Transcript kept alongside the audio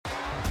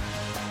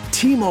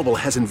T-Mobile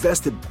has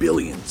invested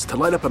billions to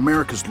light up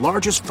America's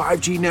largest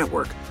 5G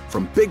network,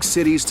 from big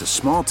cities to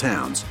small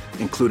towns,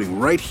 including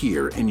right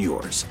here in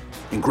yours.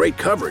 And great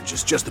coverage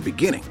is just the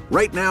beginning.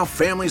 Right now,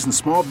 families and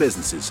small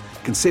businesses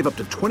can save up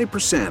to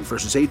 20%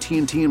 versus AT&T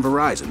and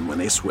Verizon when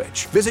they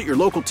switch. Visit your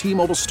local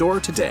T-Mobile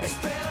store today.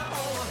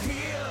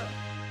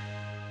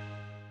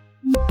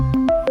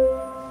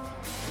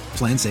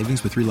 Plan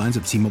savings with 3 lines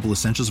of T-Mobile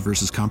Essentials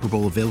versus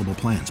comparable available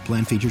plans.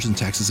 Plan features and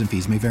taxes and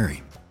fees may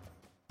vary.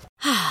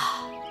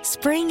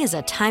 Spring is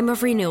a time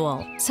of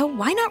renewal, so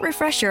why not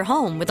refresh your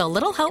home with a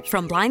little help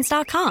from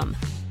Blinds.com?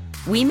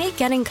 We make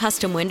getting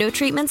custom window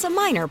treatments a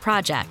minor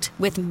project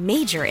with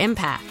major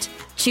impact.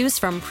 Choose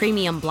from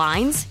premium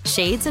blinds,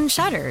 shades, and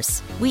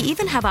shutters. We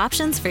even have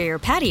options for your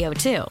patio,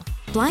 too.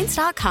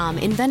 Blinds.com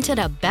invented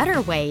a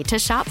better way to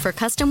shop for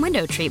custom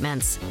window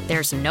treatments.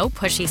 There's no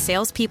pushy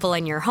salespeople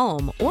in your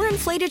home or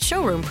inflated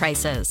showroom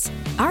prices.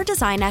 Our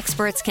design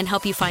experts can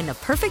help you find the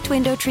perfect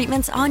window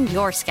treatments on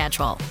your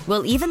schedule.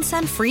 We'll even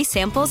send free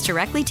samples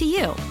directly to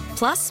you.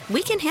 Plus,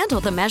 we can handle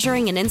the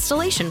measuring and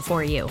installation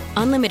for you.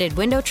 Unlimited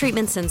window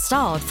treatments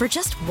installed for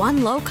just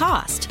one low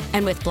cost.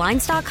 And with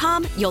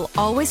Blinds.com, you'll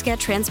always get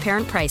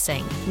transparent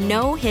pricing.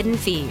 No hidden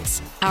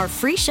fees. Our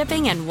free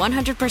shipping and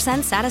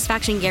 100%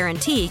 satisfaction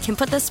guarantee can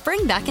put the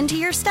spring back into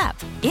your step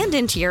and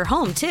into your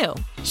home, too.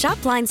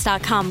 Shop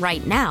Blinds.com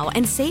right now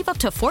and save up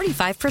to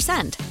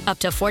 45%. Up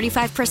to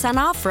 45%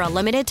 off for a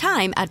limited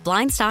time at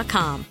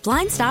Blinds.com.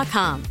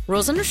 Blinds.com.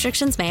 Rules and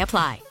restrictions may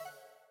apply.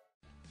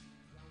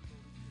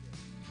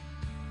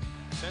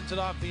 Sends it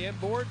off the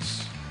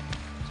inboards.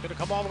 It's going to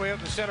come all the way up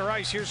to center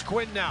ice. Here's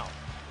Quinn now.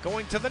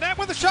 Going to the net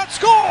with a shot.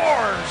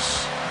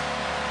 Scores!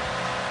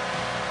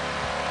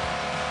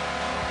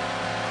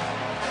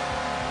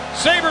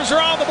 Sabres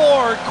are on the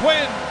board.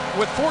 Quinn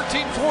with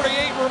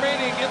 14:48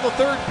 remaining in the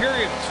third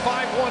period. It's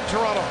 5-1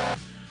 Toronto.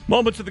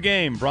 Moments of the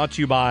game brought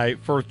to you by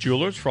Firth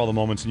Jewelers. For all the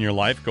moments in your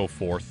life, go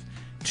forth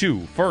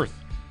to Firth.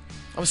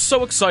 I was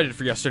so excited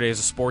for yesterday as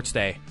a sports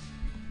day.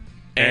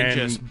 And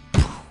just...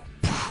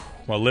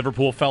 Well,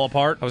 Liverpool fell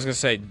apart. I was going to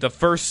say, the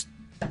first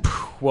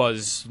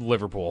was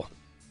Liverpool.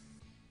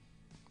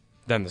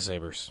 Then the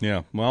Sabres.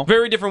 Yeah, well.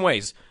 Very different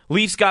ways.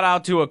 Leafs got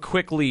out to a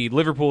quick lead.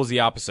 Liverpool is the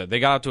opposite. They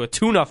got out to a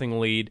 2-0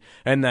 lead,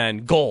 and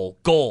then goal.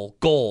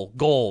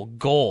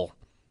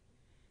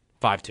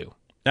 5-2.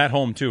 At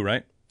home, too,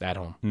 right? At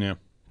home. Yeah,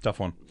 tough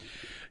one.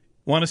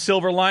 Want a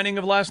silver lining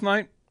of last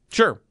night?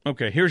 Sure.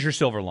 Okay, here's your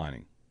silver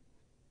lining.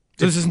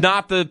 So this is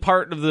not the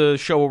part of the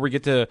show where we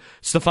get to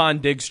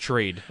Stephon Diggs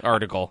trade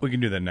article. We can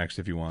do that next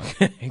if you want.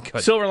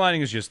 Good. Silver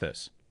lining is just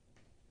this.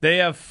 They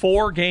have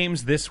 4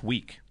 games this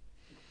week.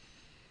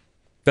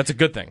 That's a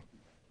good thing.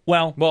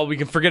 Well, we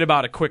can forget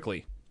about it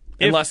quickly.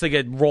 Unless they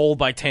get rolled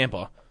by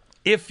Tampa.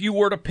 If you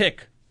were to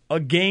pick a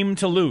game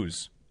to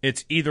lose,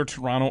 it's either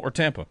Toronto or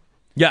Tampa.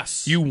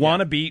 Yes. You want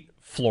to beat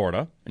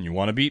Florida, and you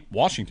want to beat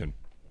Washington.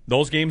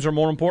 Those games are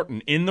more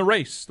important in the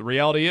race. The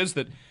reality is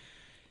that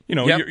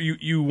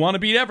you want to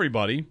beat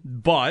everybody,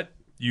 but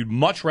you'd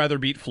much rather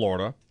beat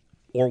Florida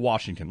or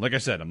Washington. Like I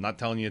said, I'm not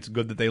telling you it's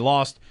good that they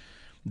lost,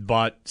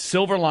 but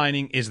silver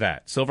lining is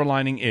that. Silver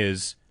lining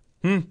is,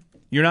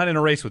 you're not in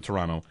a race with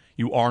Toronto.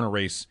 You are in a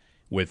race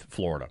with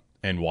Florida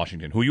and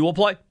Washington, who you will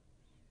play.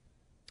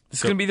 This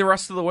is going to be the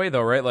rest of the way,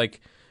 though, right?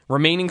 Like,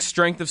 remaining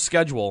strength of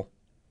schedule.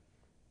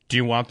 Do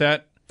you want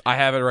that? I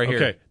have it right here.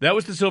 Okay, that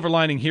was the silver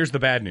lining. Here's the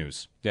bad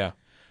news. Yeah.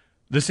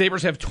 The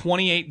Sabres have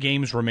 28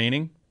 games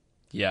remaining.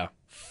 Yeah.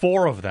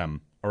 4 of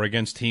them are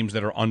against teams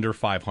that are under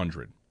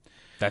 500.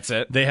 That's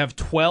it. They have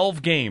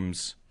 12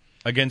 games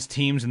against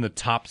teams in the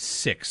top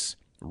 6.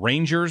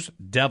 Rangers,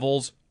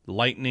 Devils,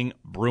 Lightning,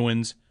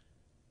 Bruins,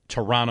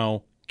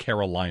 Toronto,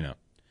 Carolina.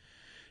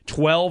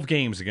 12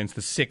 games against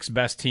the 6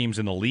 best teams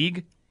in the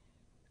league.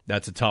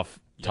 That's a tough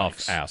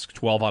ask.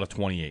 12 out of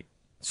 28.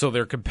 So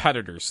they're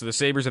competitors. So the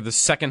Sabres have the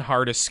second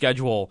hardest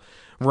schedule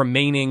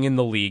remaining in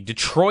the league.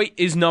 Detroit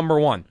is number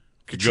 1.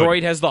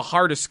 Detroit has the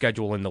hardest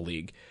schedule in the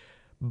league.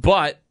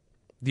 But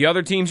the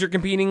other teams you're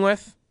competing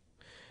with,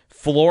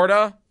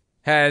 Florida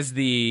has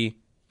the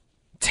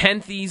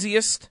 10th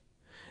easiest.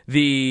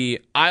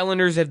 The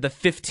Islanders have the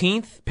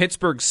 15th.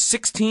 Pittsburgh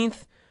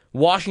 16th.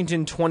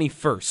 Washington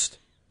 21st.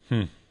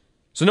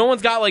 So no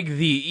one's got like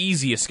the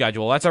easiest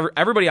schedule. That's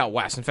everybody out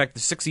west. In fact, the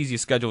 6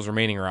 easiest schedules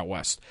remaining are out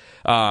west.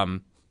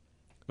 That's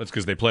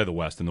because they play the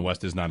West, and the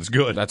West is not as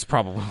good. That's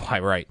probably why,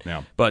 right.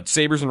 Yeah. But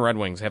Sabres and Red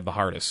Wings have the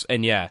hardest.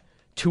 And yeah,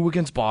 2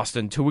 against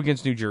Boston, 2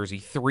 against New Jersey,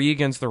 3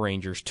 against the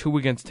Rangers, 2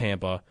 against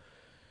Tampa,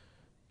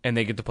 and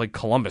they get to play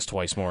Columbus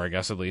twice more, I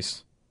guess, at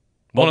least.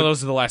 One of those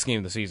is the last game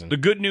of the season. The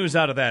good news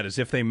out of that is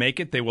if they make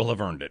it, they will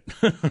have earned it.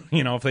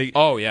 If they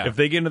if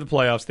they get into the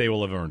playoffs, they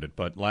will have earned it.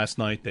 But last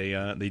night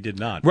they did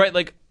not. Right,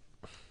 like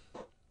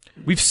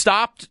we've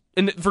stopped,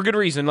 and for good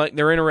reason. Like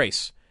they're in a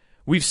race.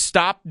 We've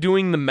stopped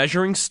doing the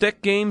measuring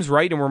stick games,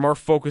 right, and we're more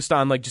focused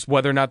on like just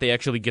whether or not they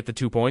actually get the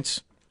 2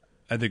 points.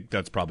 I think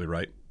that's probably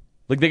right.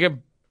 Like they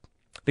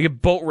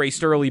get boat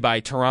raced early by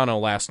Toronto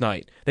last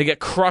night. They get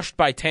crushed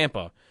by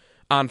Tampa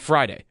on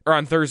Friday or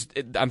on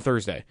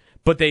Thursday.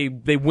 But they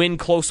win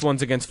close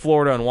ones against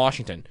Florida and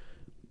Washington.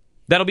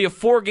 That'll be a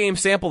 4-game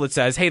sample that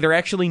says, hey, they're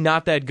actually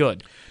not that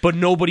good. But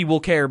nobody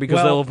will care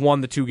because they'll have won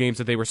the 2 games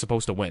that they were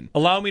supposed to win.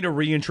 Allow me to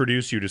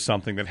reintroduce you to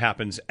something that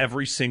happens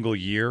every single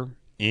year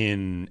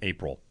in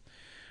April.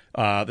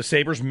 The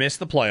Sabres miss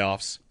the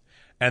playoffs,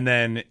 and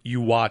then you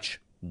watch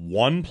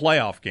one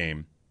playoff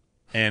game,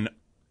 and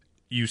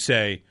you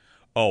say,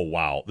 oh,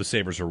 wow, the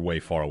Sabres are way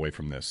far away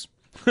from this.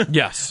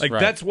 Yes. Like,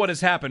 that's what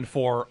has happened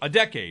for a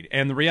decade.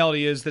 And the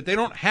reality is that they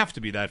don't have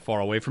to be that far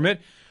away from it.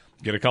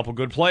 Get a couple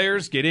good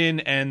players, get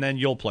in, and then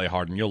you'll play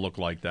hard and you'll look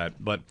like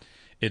that. But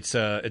it's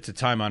a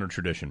time-honored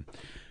tradition.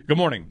 Good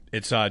morning.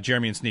 It's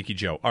Jeremy and Sneaky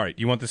Joe. All right,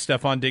 you want the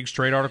Stefon Diggs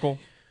trade article?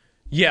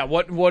 Yeah,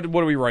 what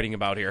are we writing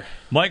about here?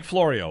 Mike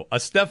Florio, a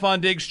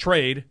Stefon Diggs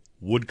trade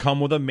would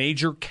come with a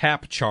major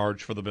cap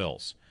charge for the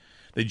Bills.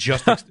 They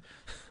just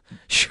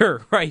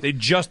Sure, right. They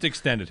just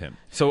extended him.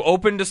 So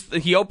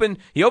he opened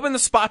the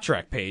Spot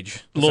Track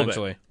page,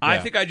 essentially. I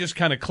think I just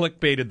kind of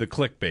clickbaited the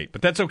clickbait,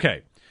 but that's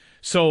okay.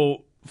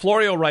 So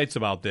Florio writes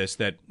about this,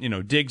 that,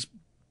 Diggs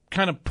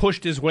kind of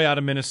pushed his way out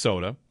of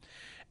Minnesota,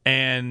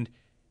 and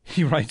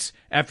he writes,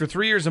 after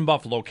 3 years in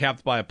Buffalo,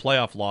 capped by a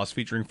playoff loss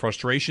featuring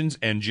frustrations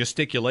and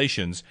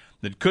gesticulations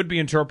that could be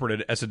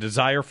interpreted as a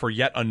desire for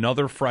yet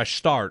another fresh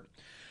start,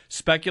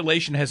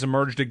 speculation has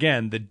emerged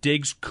again that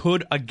Diggs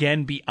could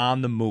again be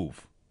on the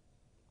move.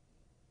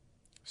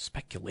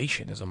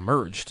 Speculation has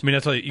emerged. I mean,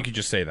 that's how you could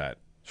just say that.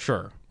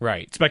 Sure,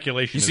 right.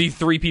 Speculation. You see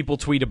 3 people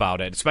tweet about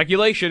it.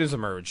 Speculation has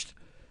emerged.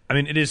 I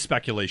mean, it is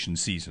speculation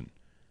season.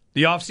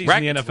 The offseason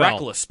in the NFL.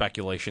 Reckless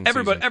speculation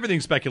season.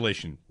 Everything's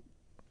speculation.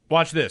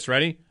 Watch this.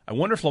 Ready? I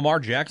wonder if Lamar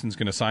Jackson's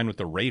going to sign with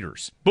the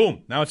Raiders.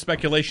 Boom. Now it's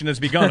speculation has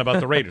begun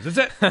about the Raiders.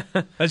 That's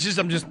it.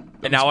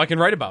 And now I can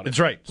write about it. That's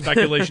right.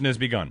 Speculation has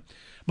begun.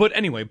 But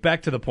anyway,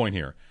 back to the point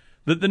here.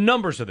 The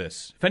numbers of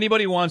this. If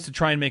anybody wants to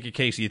try and make a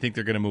case that you think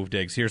they're going to move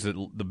Diggs, here's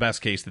the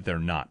best case that they're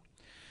not.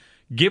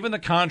 Given the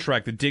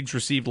contract that Diggs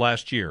received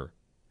last year,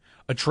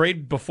 a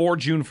trade before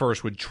June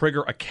 1st would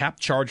trigger a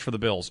cap charge for the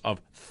Bills of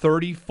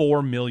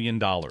 $34 million.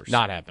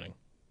 Not happening.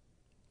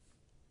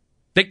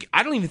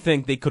 I don't even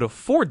think they could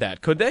afford that,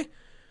 could they?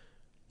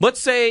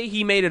 Let's say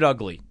he made it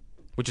ugly,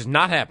 which has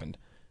not happened.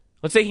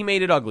 Let's say he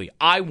made it ugly.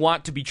 I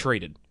want to be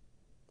traded.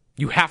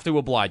 You have to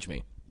oblige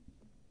me.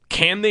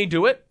 Can they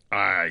do it?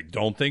 I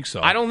don't think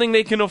so. I don't think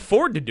they can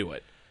afford to do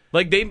it.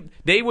 Like,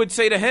 they would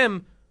say to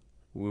him,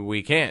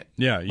 we can't.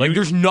 Yeah.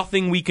 There's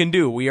nothing we can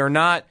do. We're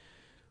not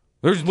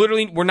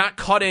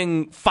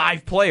cutting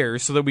 5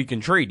 players so that we can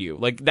trade you.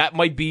 Like, that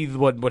might be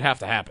what would have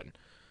to happen.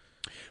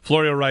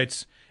 Florio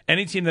writes,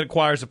 any team that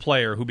acquires a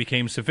player who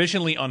became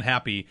sufficiently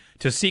unhappy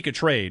to seek a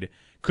trade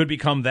could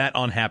become that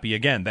unhappy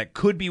again. That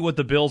could be what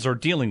the Bills are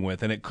dealing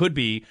with, and it could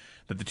be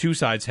that the two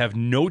sides have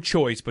no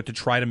choice but to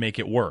try to make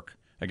it work.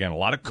 Again, a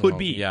lot of could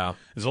be. Yeah.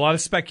 There's a lot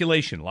of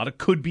speculation, a lot of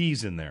could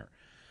be's in there.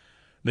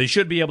 They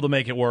should be able to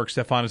make it work.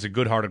 Stefon is a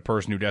good-hearted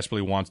person who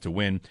desperately wants to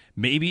win.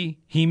 Maybe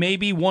he may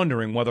be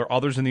wondering whether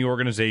others in the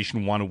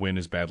organization want to win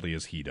as badly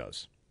as he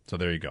does. So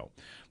there you go.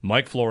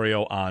 Mike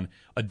Florio on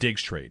a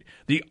Diggs trade.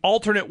 The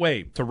alternate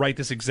way to write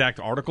this exact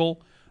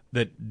article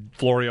that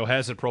Florio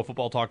has at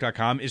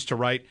ProFootballTalk.com is to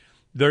write,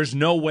 there's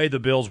no way the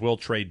Bills will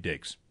trade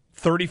Diggs.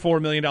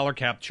 $34 million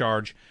cap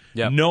charge.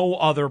 Yep. No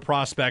other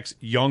prospects,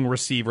 young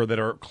receiver that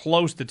are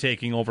close to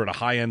taking over at a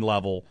high-end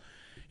level.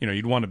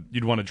 You'd want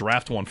to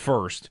draft one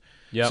first.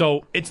 Yep.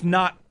 So it's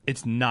not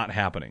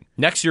happening.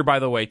 Next year, by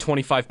the way,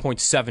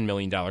 $25.7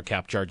 million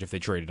cap charge if they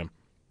traded him.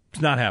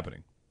 It's not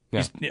happening.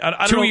 Yeah.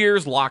 2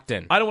 years locked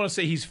in. I don't want to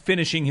say he's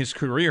finishing his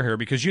career here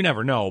because you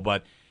never know,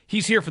 but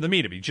he's here for the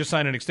meat of it. He just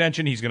signed an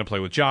extension. He's going to play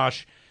with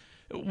Josh.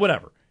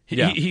 Whatever.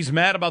 He's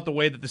mad about the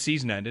way that the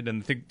season ended,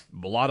 and I think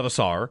a lot of us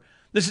are.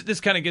 This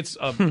kind of gets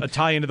a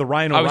tie into the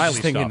Ryan O'Reilly stuff. I was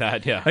just thinking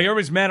that, yeah. Like,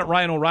 everybody's mad at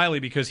Ryan O'Reilly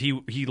because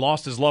he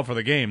lost his love for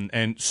the game,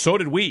 and so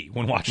did we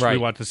when we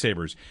watched the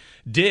Sabres.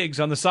 Diggs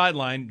on the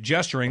sideline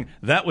gesturing,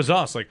 that was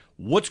us. Like,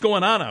 what's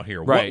going on out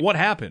here? Right. What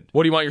happened?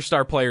 What do you want your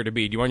star player to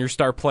be? Do you want your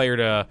star player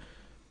to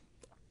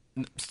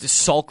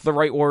sulk, the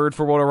right word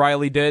for what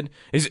O'Reilly did?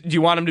 Do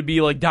you want him to be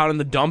like down in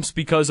the dumps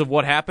because of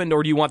what happened,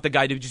 or do you want the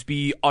guy to just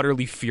be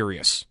utterly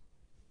furious?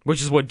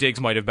 Which is what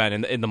Diggs might have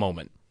been in the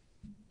moment.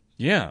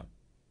 Yeah.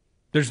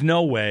 There's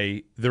no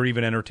way they're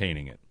even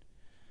entertaining it.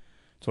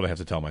 That's what I have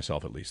to tell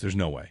myself, at least. There's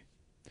no way.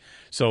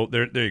 So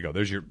there you go.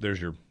 There's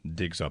your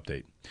Diggs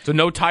update. So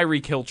no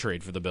Tyreek Hill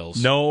trade for the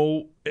Bills.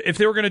 No. If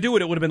they were going to do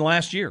it, it would have been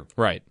last year.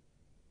 Right.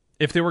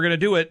 If they were going to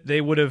do it,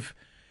 they would have.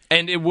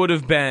 And it would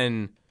have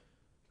been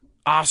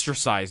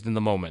ostracized in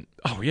the moment.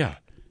 Oh, yeah.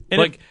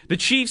 And the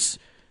Chiefs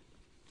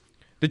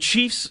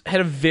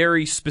had a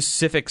very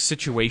specific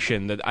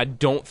situation that I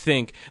don't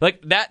think,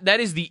 like, that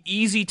is the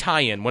easy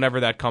tie-in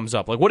whenever that comes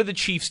up. Like, what did the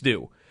Chiefs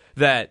do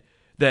that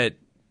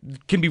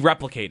can be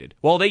replicated?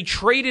 Well, they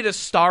traded a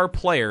star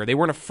player. They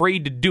weren't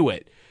afraid to do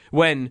it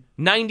when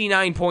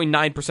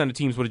 99.9% of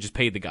teams would have just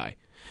paid the guy.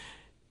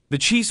 The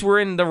Chiefs were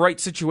in the right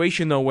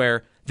situation, though,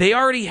 where they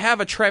already have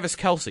a Travis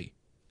Kelce.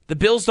 The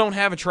Bills don't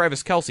have a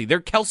Travis Kelce.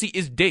 Their Kelce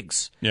is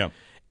Diggs. Yeah.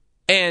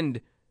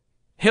 And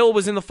Hill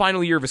was in the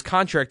final year of his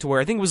contract to where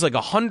I think it was like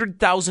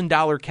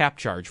 $100,000 cap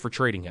charge for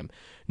trading him.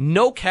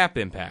 No cap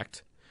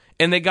impact.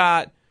 And they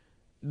got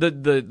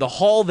the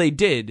haul they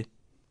did.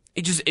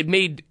 It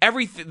made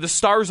everything, the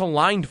stars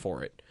aligned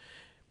for it.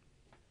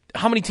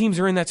 How many teams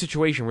are in that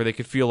situation where they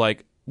could feel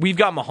like, we've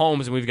got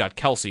Mahomes and we've got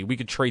Kelsey, we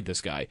could trade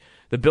this guy?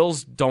 The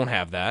Bills don't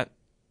have that.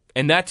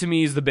 And that to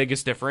me is the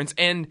biggest difference.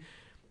 And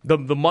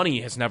the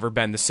money has never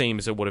been the same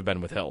as it would have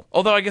been with Hill.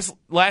 Although I guess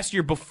last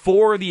year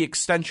before the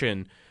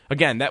extension,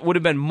 again, that would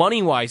have been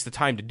money-wise the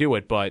time to do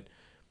it, but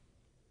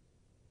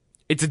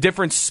it's a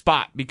different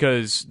spot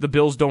because the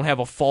Bills don't have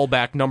a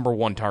fallback number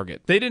one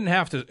target. They didn't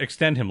have to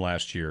extend him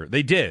last year.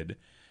 They did.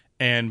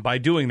 And by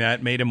doing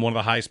that, made him one of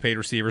the highest paid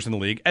receivers in the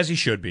league, as he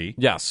should be.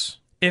 Yes.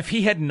 If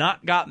he had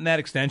not gotten that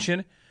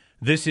extension,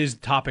 this is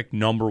topic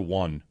number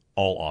one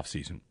all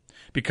offseason.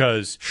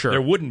 Because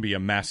there wouldn't be a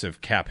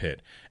massive cap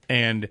hit.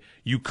 And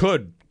you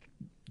could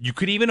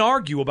even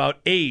argue about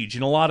age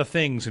and a lot of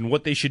things and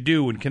what they should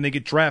do and can they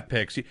get draft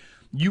picks.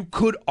 You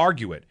could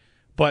argue it.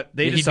 But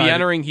they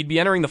decided he'd be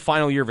entering the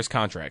final year of his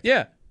contract.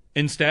 Yeah.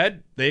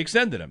 Instead, they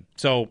extended him.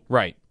 So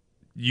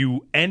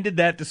you ended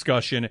that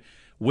discussion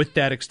with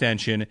that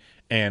extension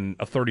and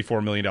a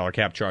 $34 million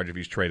cap charge if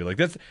he's traded. Like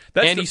that's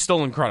he's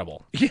still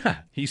incredible. Yeah,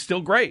 he's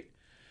still great.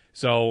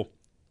 So,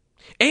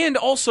 and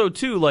also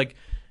too, like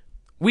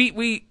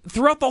we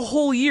throughout the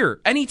whole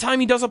year, anytime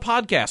he does a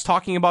podcast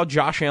talking about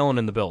Josh Allen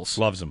and the Bills,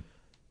 loves him.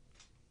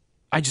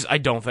 I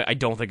don't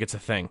think it's a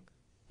thing.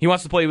 He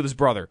wants to play with his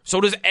brother.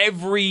 So does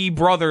every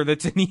brother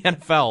that's in the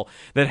NFL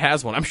that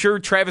has one. I'm sure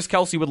Travis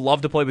Kelce would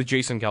love to play with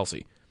Jason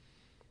Kelce.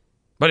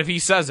 But if he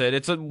says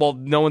it,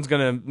 no one's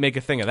going to make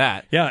a thing of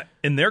that. Yeah,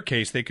 in their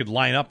case, they could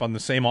line up on the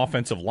same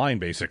offensive line,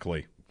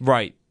 basically.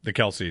 Right. The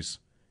Kelces.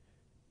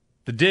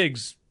 The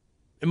Diggs,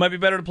 it might be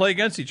better to play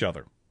against each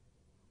other.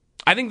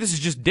 I think this is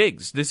just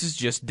Diggs.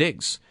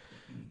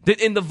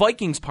 In the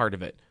Vikings part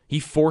of it, he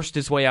forced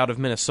his way out of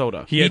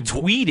Minnesota. He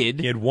tweeted.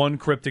 He had one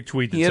cryptic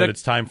tweet that said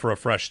it's time for a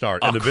fresh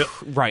start.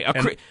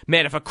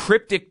 Man, if a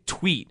cryptic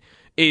tweet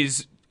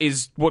is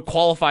what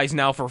qualifies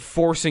now for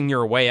forcing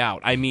your way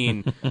out, I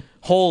mean,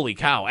 holy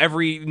cow.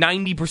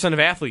 90% of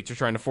athletes are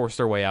trying to force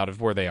their way out of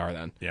where they are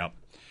then. Yeah.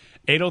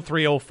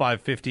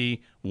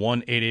 803-0550,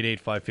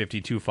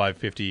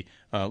 1-888-550-2550.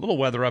 A little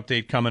weather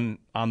update coming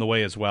on the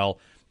way as well.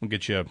 We'll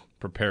get you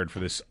prepared for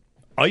this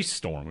ice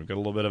storm. We've got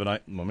a little bit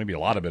of maybe a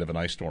lot of an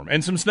ice storm.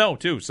 And some snow,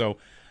 too. So,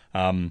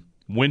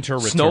 winter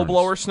returns.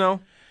 Snowblower snow?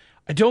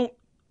 I don't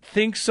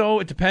think so.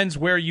 It depends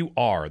where you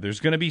are. There's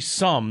going to be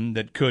some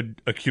that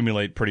could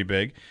accumulate pretty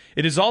big.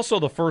 It is also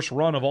the first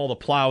run of all the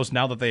plows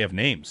now that they have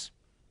names.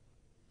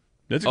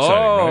 That's exciting,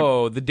 right?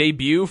 Oh, the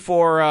debut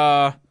for,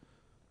 I'm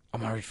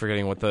already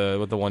forgetting what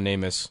the one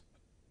name is.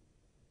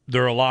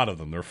 There are a lot of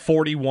them. There are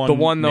 41 the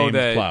one, though, named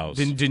that, plows.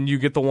 Didn't you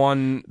get the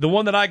one? The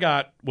one that I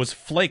got was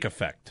Flake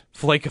Effect.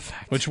 Flake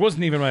Effect. Which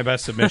wasn't even my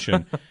best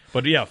submission.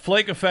 But yeah,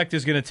 Flake Effect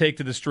is going to take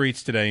to the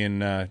streets today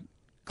and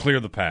clear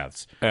the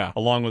paths. Yeah.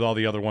 Along with all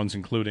the other ones,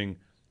 including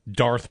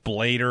Darth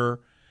Blader.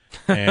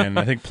 And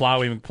I think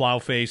Plowy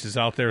McPlowface is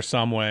out there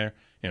somewhere.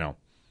 You know.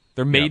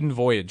 Their maiden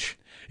voyage.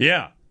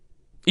 Yeah.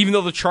 Even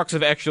though the trucks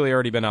have actually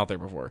already been out there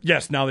before.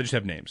 Yes, now they just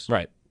have names.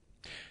 Right.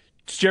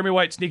 It's Jeremy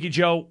White, Sneaky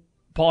Joe.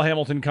 Paul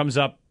Hamilton comes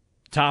up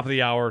top of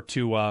the hour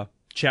to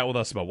chat with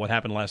us about what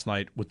happened last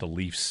night with the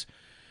Leafs.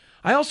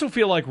 I also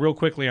feel like, real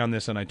quickly on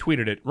this, and I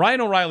tweeted it, Ryan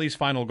O'Reilly's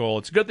final goal,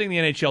 it's a good thing the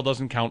NHL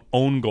doesn't count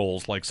own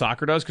goals like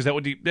soccer does, because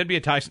that'd be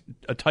a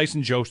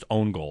Tyson Jost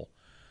own goal.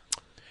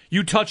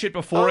 You touch it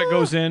before it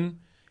goes in.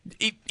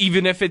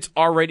 Even if it's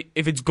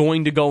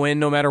going to go in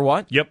no matter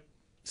what? Yep.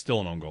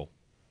 Still an own goal.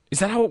 Is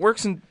that how it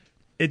works?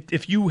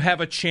 If you have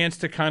a chance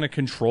to kind of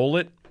control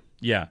it,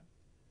 yeah.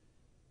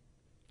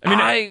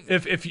 I mean,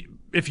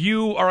 if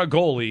you are a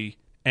goalie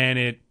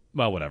and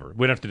whatever.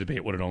 We don't have to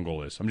debate what an own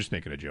goal is. I'm just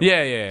making a joke.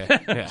 Yeah.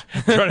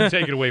 Trying to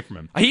take it away from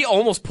him. He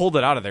almost pulled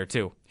it out of there,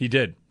 too. He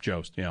did,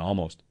 Jost. Yeah,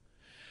 almost.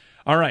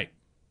 All right.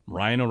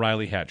 Ryan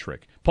O'Reilly hat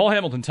trick. Paul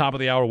Hamilton, top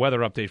of the hour weather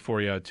update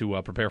for you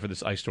to prepare for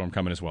this ice storm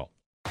coming as well.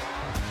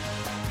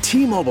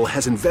 T-Mobile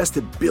has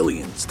invested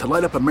billions to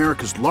light up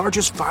America's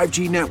largest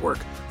 5G network,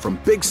 from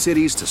big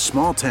cities to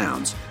small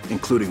towns,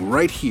 including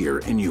right here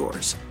in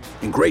yours.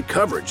 And great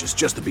coverage is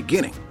just the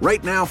beginning.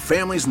 Right now,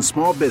 families and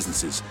small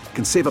businesses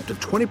can save up to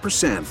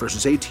 20%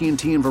 versus AT&T and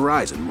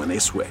Verizon when they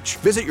switch.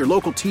 Visit your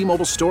local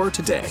T-Mobile store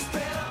today.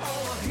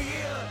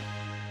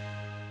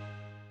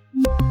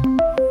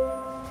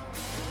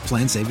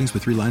 Plan savings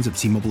with 3 lines of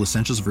T-Mobile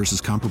Essentials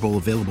versus comparable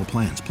available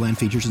plans. Plan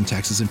features and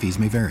taxes and fees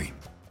may vary.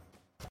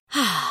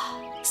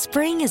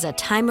 Spring is a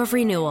time of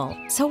renewal,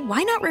 so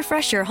why not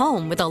refresh your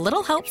home with a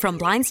little help from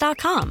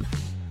Blinds.com?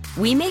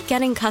 We make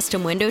getting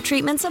custom window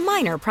treatments a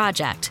minor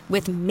project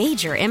with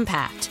major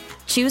impact.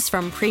 Choose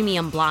from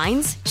premium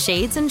blinds,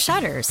 shades, and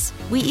shutters.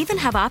 We even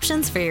have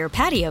options for your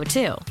patio,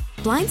 too.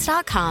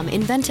 Blinds.com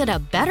invented a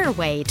better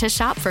way to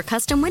shop for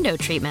custom window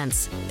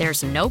treatments.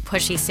 There's no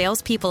pushy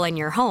salespeople in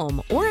your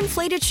home or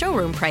inflated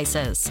showroom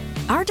prices.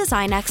 Our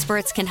design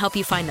experts can help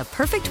you find the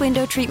perfect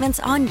window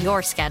treatments on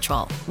your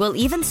schedule. We'll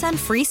even send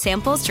free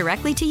samples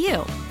directly to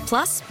you.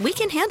 Plus, we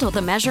can handle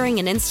the measuring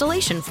and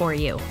installation for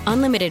you.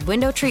 Unlimited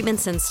window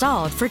treatments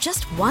installed for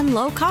just one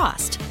low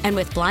cost. And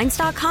with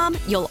Blinds.com,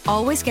 you'll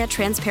always get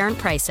transparent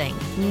pricing.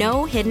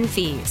 No hidden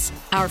fees.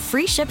 Our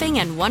free shipping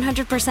and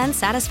 100%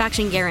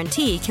 satisfaction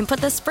guarantee can put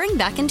the spring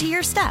back into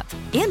your step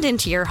and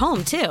into your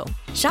home, too.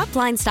 Shop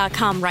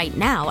Blinds.com right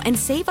now and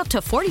save up to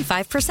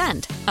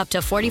 45%. Up to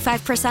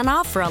 45%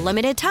 off for a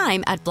limited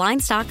time at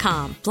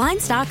Blinds.com.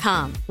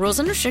 Blinds.com. Rules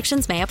and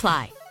restrictions may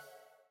apply.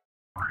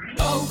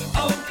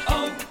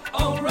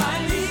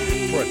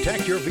 O'Reilly.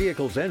 Protect your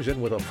vehicle's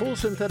engine with a full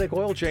synthetic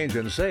oil change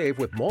and save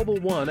with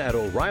Mobil 1 at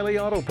O'Reilly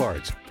Auto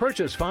Parts.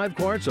 Purchase 5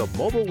 quarts of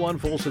Mobil 1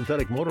 full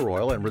synthetic motor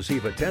oil and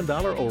receive a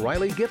 $10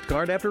 O'Reilly gift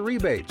card after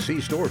rebate.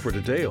 See store for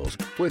details.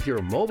 With your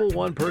Mobil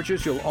 1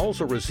 purchase, you'll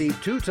also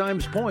receive 2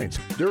 times points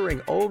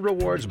during O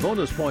Rewards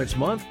Bonus Points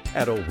Month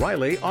at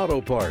O'Reilly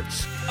Auto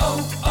Parts.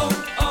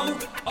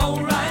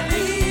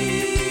 O'Reilly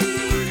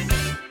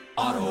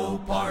Auto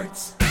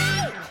Parts.